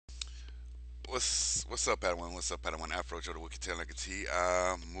What's up, Padawan? What's up, Padawan? Afro Joe the Wiki Tail like a T.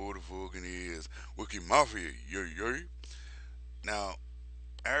 Mood of Vogan is Wiki Mafia. Yay. Now,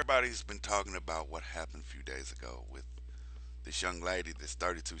 everybody's been talking about what happened a few days ago with this young lady that's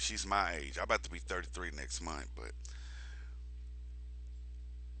 32. She's my age. I'm about to be 33 next month,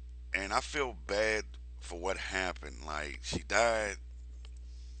 and I feel bad for what happened. Like she died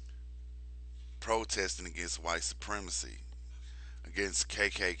protesting against white supremacy, against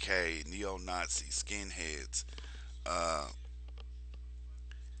KKK, neo-Nazi skinheads, uh,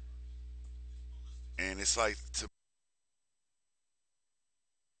 and it's like to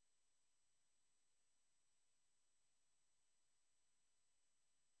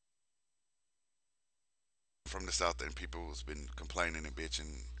from the south and people has been complaining and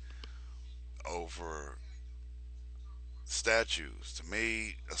bitching over statues. To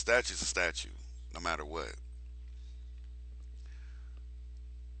me, a statue's a statue, no matter what.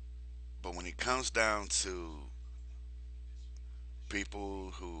 But when it comes down to people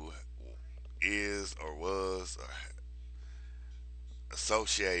who is or was or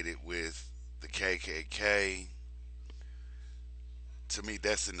associated with the KKK, to me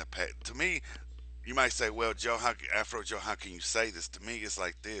that's in the past. To me, you might say, "Well, Joe, Afro Joe, how can you say this?" To me, it's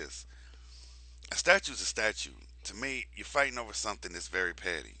like this: a statue's a statue. To me, you're fighting over something that's very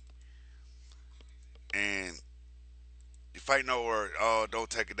petty, and you're fighting over, oh, don't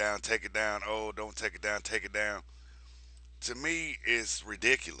take it down, take it down. Oh, don't take it down, take it down. To me, it's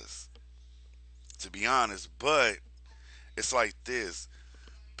ridiculous, to be honest. But it's like this: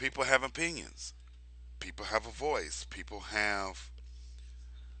 people have opinions, people have a voice, people have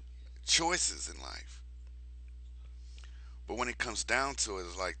choices in life. But when it comes down to it,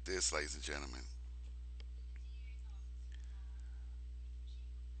 it's like this, ladies and gentlemen.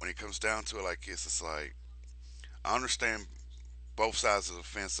 When it comes down to it, like this, it's like I understand both sides of the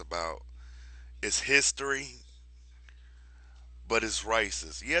fence about it's history, but it's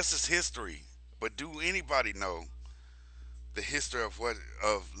racist. Yes, it's history, but do anybody know the history of what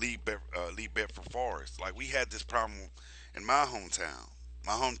of Lee Bedford Forrest? Like we had this problem in my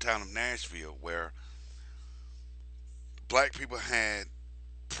hometown of Nashville, where black people had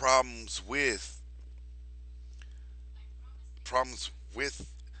problems with problems with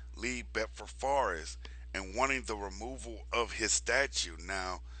Lee Bedford Forrest and wanting the removal of his statue.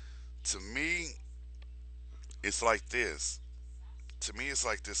 Now, to me, it's like this. To me, it's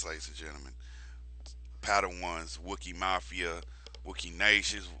like this, ladies and gentlemen. Padawans, Wookiee Mafia, Wookiee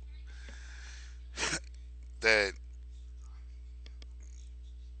Nations, that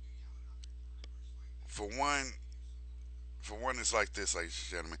for one, it's like this, ladies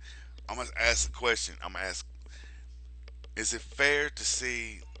and gentlemen. I'm gonna ask a question. I'm gonna ask: is it fair to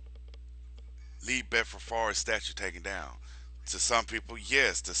see Lee Bedford Forrest statue taken down? To some people,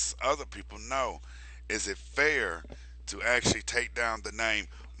 yes. To other people, no. Is it fair to actually take down the name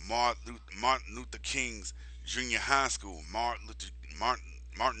Martin Luther King's Junior High School, Martin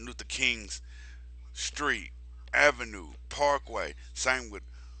Luther King's Street, Avenue, Parkway? Same with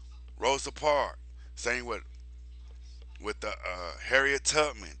Rosa Park. Same with the Harriet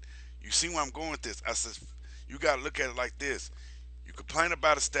Tubman. You see where I'm going with this? I said you got to look at it like this. You complain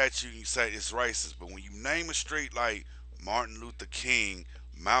about a statue and you say it's racist, but when you name a street like Martin Luther King,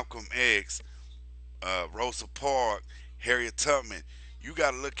 Malcolm X, Rosa Park, Harriet Tubman, you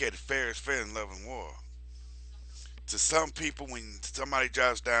got to look at it fair as fair and love and war. To some people, when somebody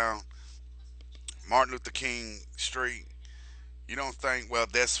drives down Martin Luther King Street, you don't think, well,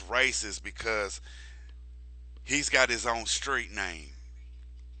 that's racist because he's got his own street name.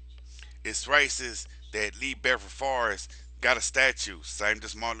 It's racist that Lee Bedford Forrest got a statue, same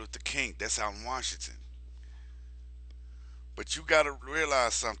as Martin Luther King. That's out in Washington. But you got to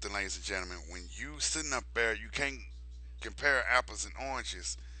realize something, ladies and gentlemen. When you sitting up there, you can't compare apples and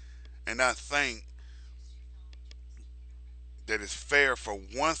oranges and not think that it's fair for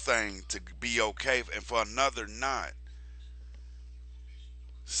one thing to be okay and for another not.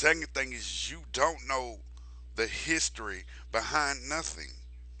 Second thing is you don't know the history behind nothing.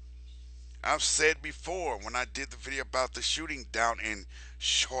 I've said before when I did the video about the shooting down in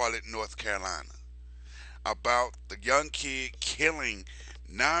Charlotte, North Carolina, about the young kid killing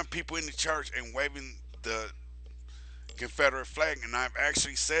 9 people in the church and waving the Confederate flag. And I've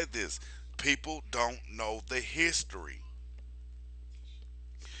actually said this: people don't know the history.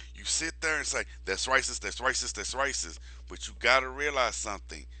 You sit there and say, that's racist, that's racist, that's racist. But you got to realize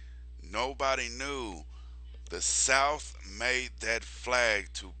something. Nobody knew the South made that flag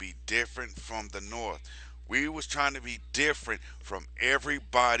to be different from the North. We was trying to be different from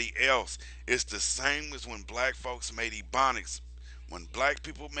everybody else. It's the same as when black folks made Ebonics. When black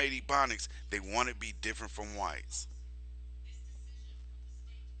people made ebonics, they wanted to be different from whites.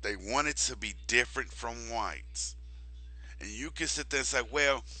 They wanted to be different from whites. And you can sit there and say,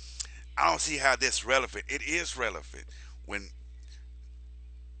 well, I don't see how that's relevant. It is relevant. When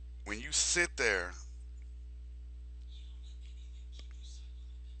when you sit there,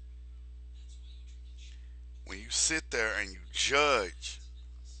 when you sit there and you judge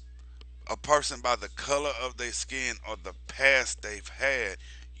a person by the color of their skin or the past they've had,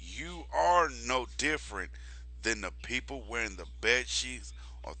 you are no different than the people wearing the bed sheets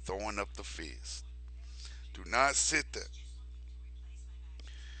or throwing up the fist. Do not sit there.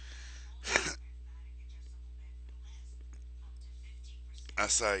 I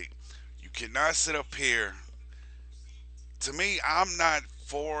say, you cannot sit up here. To me, I'm not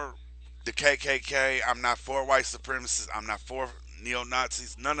for the KKK. I'm not for white supremacists. I'm not for neo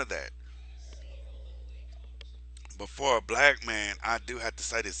Nazis. None of that. But for a black man, I do have to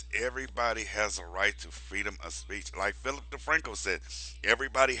say this. Everybody has a right to freedom of speech. Like Philip DeFranco said,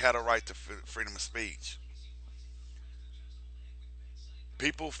 everybody had a right to freedom of speech.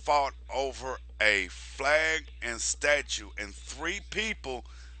 People fought over a flag and statue, and three people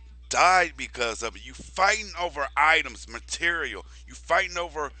died because of it. You fighting over items, material. You fighting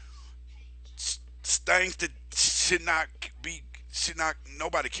over things that should not be, should not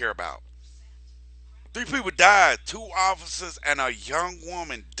nobody care about. Three people died. Two officers and a young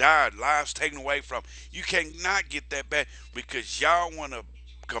woman died. Lives taken away from. You cannot get that back because y'all want to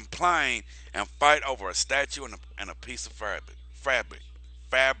complain and fight over a statue and a piece of fabric.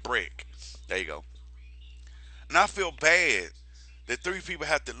 Fabric. There you go. And I feel bad that three people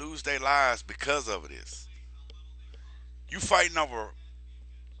have to lose their lives because of this. You fighting over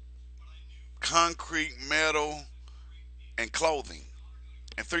concrete, metal, and clothing,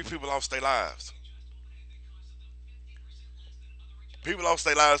 and three people lost their lives. People lost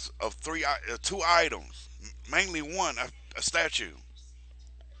their lives of two items, mainly one, a statue.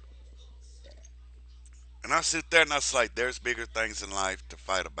 And I sit there and I was like, there's bigger things in life to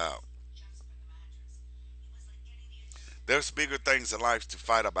fight about. There's bigger things in life to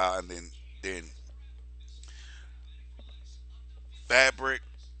fight about, and then fabric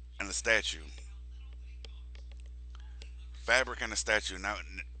and a statue. Fabric and a statue. Now,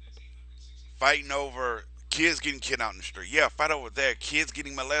 fighting over kids getting killed out in the street. Yeah, fight over that. Kids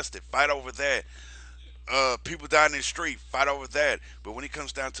getting molested. Fight over that. People dying in the street. Fight over that. But when it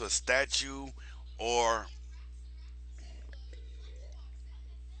comes down to a statue or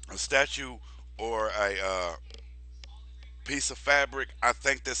a statue or a piece of fabric, I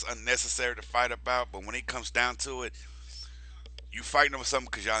think that's unnecessary to fight about. But when it comes down to it, you fighting over something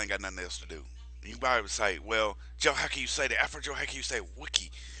because y'all ain't got nothing else to do. You probably would say, well, Joe, how can you say that? Afro Joe, how can you say Wookie?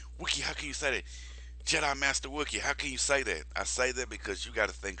 Wookie, how can you say that? Jedi Master Wookie, how can you say that? I say that because you got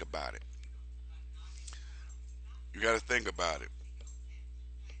to think about it. You got to think about it.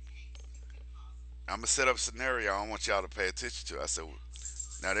 I'm going to set up a scenario I want y'all to pay attention to. I said,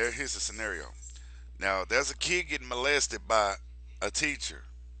 now here's the scenario. Now, there's a kid getting molested by a teacher.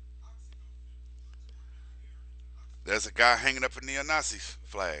 There's a guy hanging up a neo-Nazi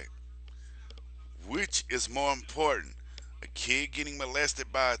flag. Which is more important? A kid getting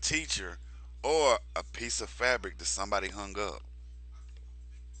molested by a teacher or a piece of fabric that somebody hung up?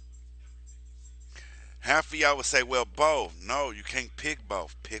 Half of y'all would say, well, both. No, you can't pick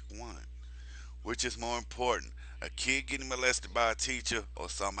both. Pick one. Which is more important? A kid getting molested by a teacher or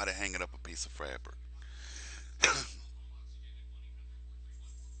somebody hanging up a piece of fabric?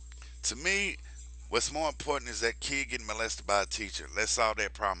 To me, what's more important is that kid getting molested by a teacher. Let's solve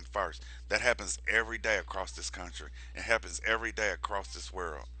that problem first. That happens every day across this country. It happens every day across this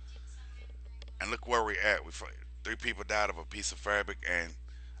world. And look where we're at. Three people died of a piece of fabric and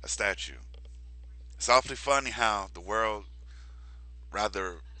a statue. It's awfully funny how the world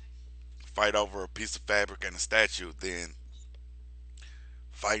rather fight over a piece of fabric and a statue than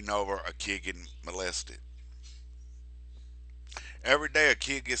fighting over a kid getting molested. Every day a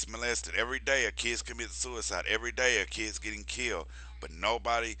kid gets molested. Every day a kid's committing suicide. Every day a kid's getting killed. But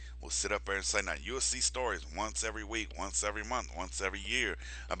nobody will sit up there and say nothing. You'll see stories once every week, once every month, once every year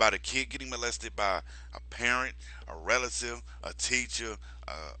about a kid getting molested by a parent, a relative, a teacher,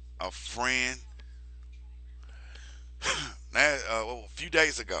 a friend. Now, a few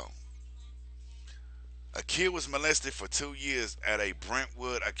days ago, a kid was molested for 2 years at a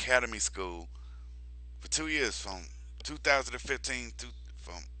Brentwood Academy school for 2 years from 2015 to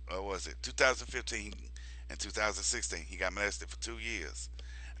from what was it 2015 and 2016. He got molested for 2 years,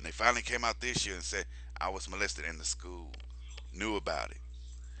 and they finally came out this year and said I was molested in the school, knew about it.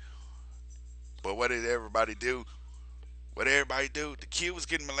 But what did everybody do? What everybody do? The kid was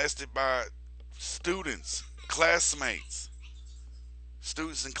getting molested by students, classmates,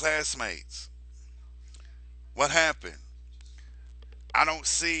 students and classmates. What happened? I don't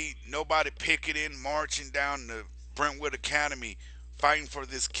see nobody picketing, marching down the Brentwood Academy, fighting for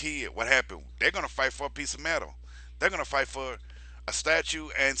this kid. What happened? They're gonna fight for a piece of metal. They're gonna fight for a statue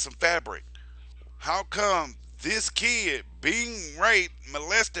and some fabric. How come this kid being raped,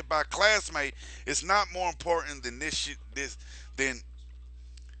 molested by a classmate is not more important than this than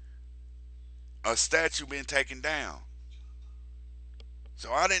a statue being taken down?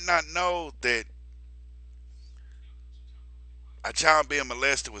 So I did not know that a child being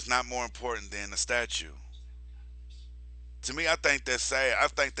molested was not more important than a statue. To me, I think that's sad. I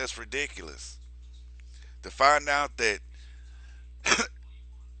think that's ridiculous. To find out that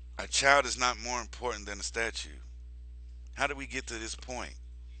a child is not more important than a statue. How do we get to this point?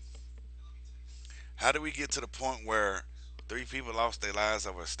 How do we get to the point where three people lost their lives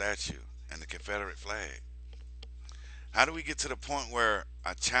over a statue and the Confederate flag? How do we get to the point where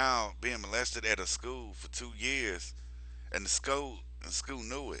a child being molested at a school for 2 years and the school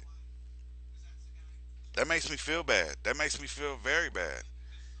knew it? That makes me feel bad. That makes me feel very bad.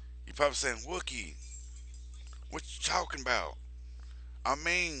 You probably saying, Wookie, what you talking about? I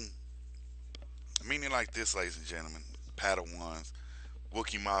mean it like this, ladies and gentlemen, Padawans,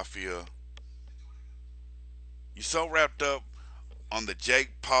 Wookie Mafia. You so wrapped up on the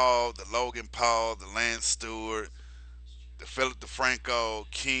Jake Paul, the Logan Paul, the Lance Stewart, the Philip DeFranco,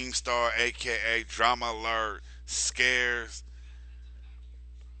 Keemstar, aka Drama Alert, Scares,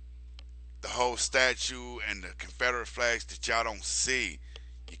 the whole statue and the Confederate flags that y'all don't see.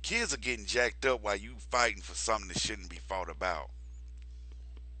 Your kids are getting jacked up while you fighting for something that shouldn't be fought about.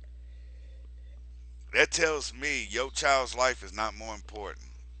 That tells me your child's life is not more important.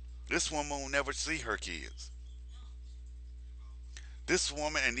 This woman will never see her kids. This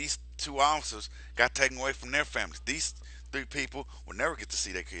woman and these two officers got taken away from their families. These three people will never get to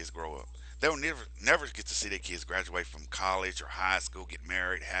see their kids grow up. They will never get to see their kids graduate from college or high school, get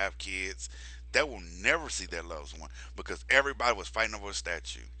married, have kids. They will never see their loved one because everybody was fighting over a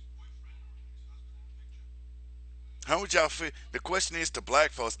statue. How would y'all feel? The question is to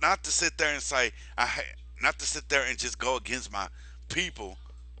black folks, not to sit there and say, not to sit there and just go against my people.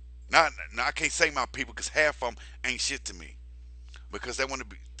 Not, no, I can't say my people because half of them ain't shit to me because they want to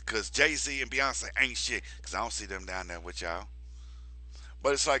be because Jay Z and Beyonce ain't shit because I don't see them down there with y'all.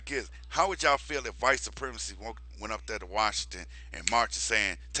 But it's like this: how would y'all feel if white supremacy went up there to Washington and marched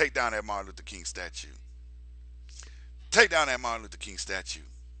saying, "Take down that Martin Luther King statue. Take down that Martin Luther King statue."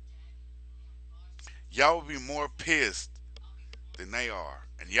 Y'all would be more pissed than they are,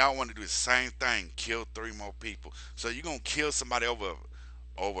 and y'all want to do the same thing: kill three more people. So you gonna kill somebody over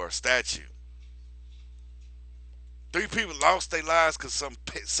a statue? Three people lost their lives because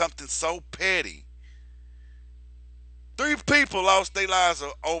something so petty. Three people lost their lives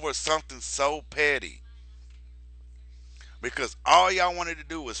over something so petty. Because all y'all wanted to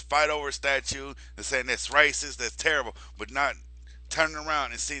do was fight over a statue and saying that's racist, that's terrible, but not turning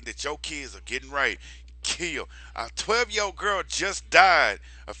around and seeing that your kids are getting raped, killed. A 12-year-old girl just died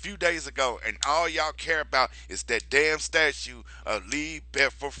a few days ago, and all y'all care about is that damn statue of Lee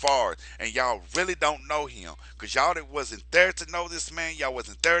Bedford Forrest, and y'all really don't know him because y'all that wasn't there to know this man. Y'all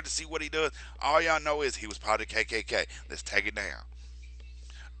wasn't there to see what he does. All y'all know is he was part of the KKK. Let's take it down.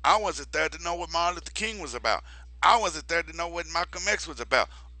 I wasn't there to know what Martin Luther King was about. I wasn't there to know what Malcolm X was about.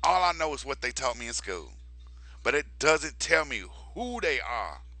 All I know is what they taught me in school. But it doesn't tell me who they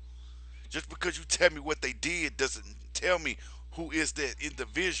are. Just because you tell me what they did doesn't tell me who is that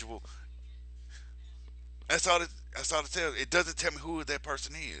individual. That's all it tells. It doesn't tell me who that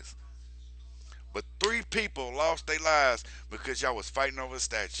person is. But three people lost their lives because y'all was fighting over a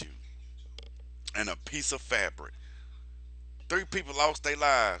statue and a piece of fabric. Three people lost their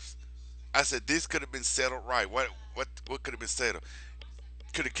lives. I said this could have been settled right. What could have been settled?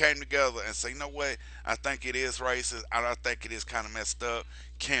 Could have came together and say, you know what? I think it is racist. I think it is kind of messed up.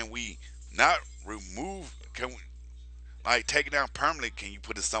 Can we not remove? Can we like take it down permanently? Can you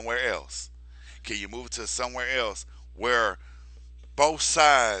put it somewhere else? Can you move it to somewhere else where both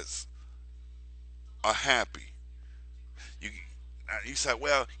sides are happy? You say,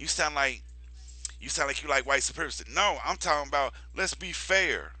 well, you sound like you like white supremacy. No, I'm talking about let's be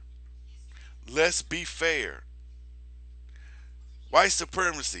fair. Let's be fair. White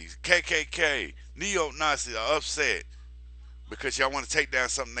supremacy, KKK, neo-Nazis are upset because y'all want to take down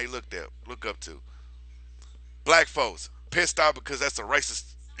something they look up to. Black folks pissed off because that's a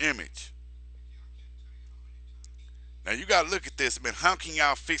racist image. Now you gotta look at this, man. How can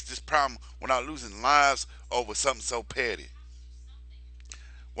y'all fix this problem without losing lives over something so petty?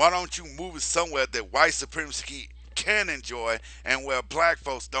 Why don't you move it somewhere that white supremacy can enjoy and where black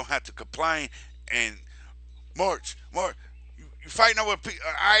folks don't have to complain and march? You fighting over an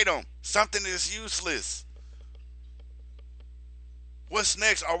item, something that's useless. What's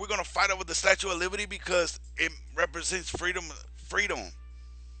next? Are we going to fight over the Statue of Liberty because it represents freedom? Freedom.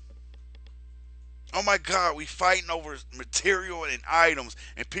 Oh my God, we fighting over material and items,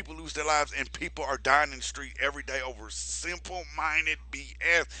 and people lose their lives, and people are dying in the street every day over simple-minded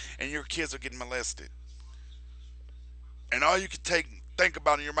BS, and your kids are getting molested. And all you can think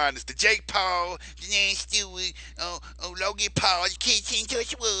about in your mind is the Jake Paul, Janae Stewart, Logan Paul, you can't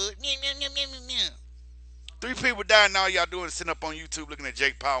touch wood. Three people died, and all y'all doing is sitting up on YouTube looking at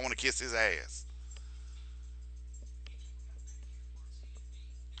Jake Paul want to kiss his ass.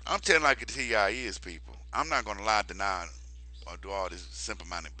 I'm telling like a TI is, people. I'm not going to lie, deny, or do all this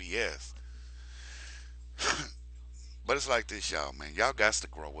simple-minded BS. But it's like this, y'all, man. Y'all got to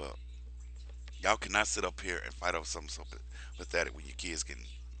grow up. Y'all cannot sit up here and fight over something so pathetic when your kids getting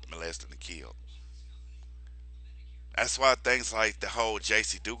molested and killed. That's why things like the whole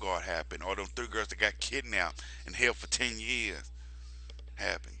JC Dugard happened, or them three girls that got kidnapped and held for 10 years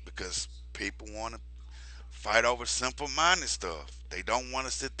happened because people want to fight over simple-minded stuff. They don't want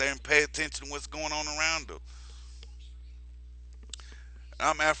to sit there and pay attention to what's going on around them.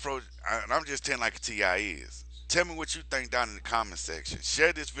 I'm Afro, and I'm just telling like a TI is. Tell me what you think down in the comment section.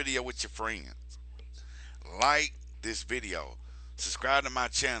 Share this video with your friends. Like this video. Subscribe to my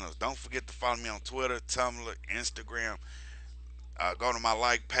channels. Don't forget to follow me on Twitter, Tumblr, Instagram. Go to my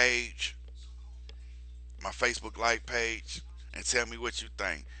like page, my Facebook like page, and tell me what you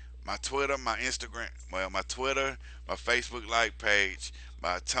think. My Twitter, my Instagram, well, my Twitter, my Facebook like page,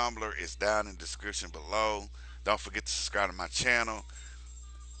 my Tumblr is down in the description below. Don't forget to subscribe to my channel.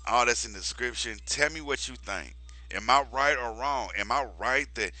 All that's in the description. Tell me what you think. Am I right or wrong? Am I right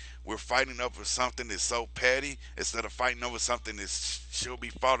that we're fighting over something that's so petty instead of fighting over something that should be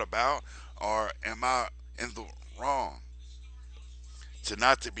fought about? Or am I in the wrong to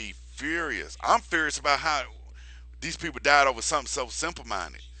not to be furious? I'm furious about how these people died over something so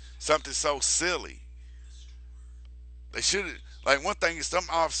simple-minded, something so silly. They should have. Like one thing is, some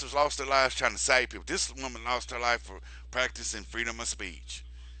officers lost their lives trying to save people. This woman lost her life for practicing freedom of speech.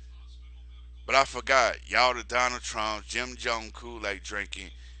 But I forgot, y'all the Donald Trump, Jim Jones Kool-Aid drinking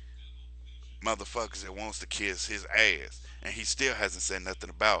motherfuckers that wants to kiss his ass. And he still hasn't said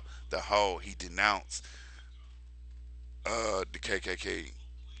nothing about the whole he denounced the KKK.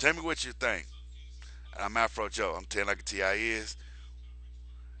 Tell me what you think. I'm Afro Joe. I'm telling like a TI is.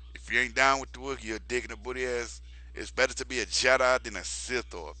 If you ain't down with the Wookiee, you're digging a booty ass. It's better to be a Jedi than a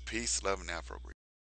Sith or a peace loving Afro.